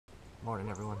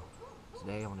Morning everyone.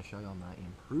 Today I want to show you my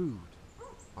improved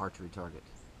archery target.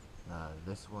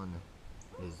 This one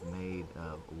is made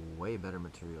of way better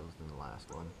materials than the last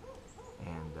one,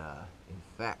 and in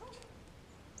fact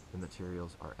the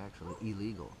materials are actually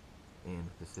illegal in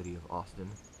the city of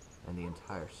Austin and the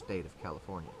entire state of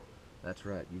California. That's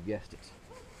right, you guessed it.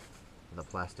 The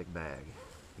plastic bag.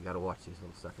 You gotta watch these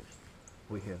little suckers.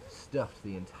 We have stuffed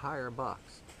the entire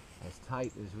box as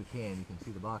tight as we can. You can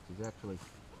see the box is actually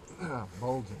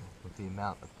bulging with the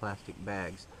amount of plastic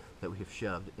bags that we have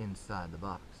shoved inside the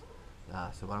box.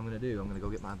 So what I'm going to do, I'm going to go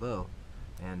get my bow,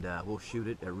 and we'll shoot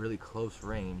it at really close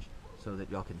range so that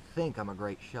y'all can think I'm a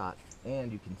great shot,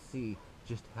 and you can see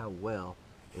just how well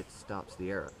it stops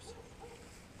the arrows.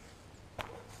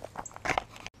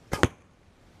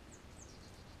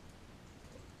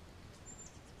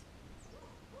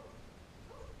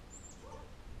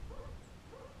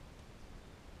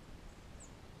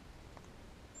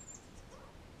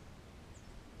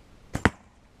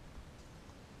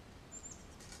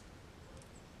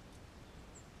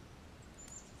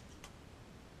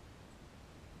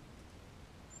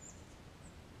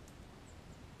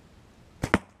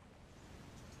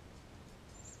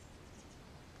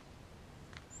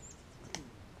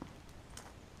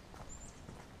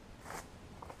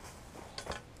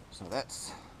 So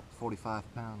that's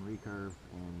 45-pound recurve,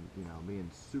 and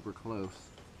being super close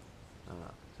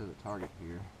to the target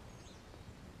here.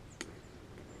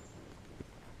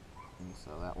 And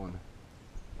so that one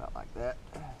about like that,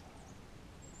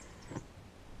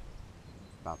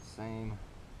 about the same.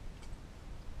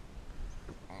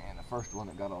 And the first one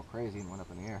that got all crazy and went up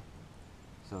in the air.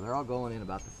 So they're all going in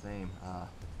about the same.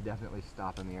 Definitely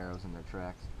stopping the arrows in their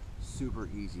tracks. Super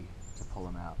easy to pull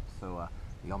them out. So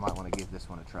y'all might want to give this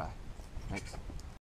one a try. Thanks.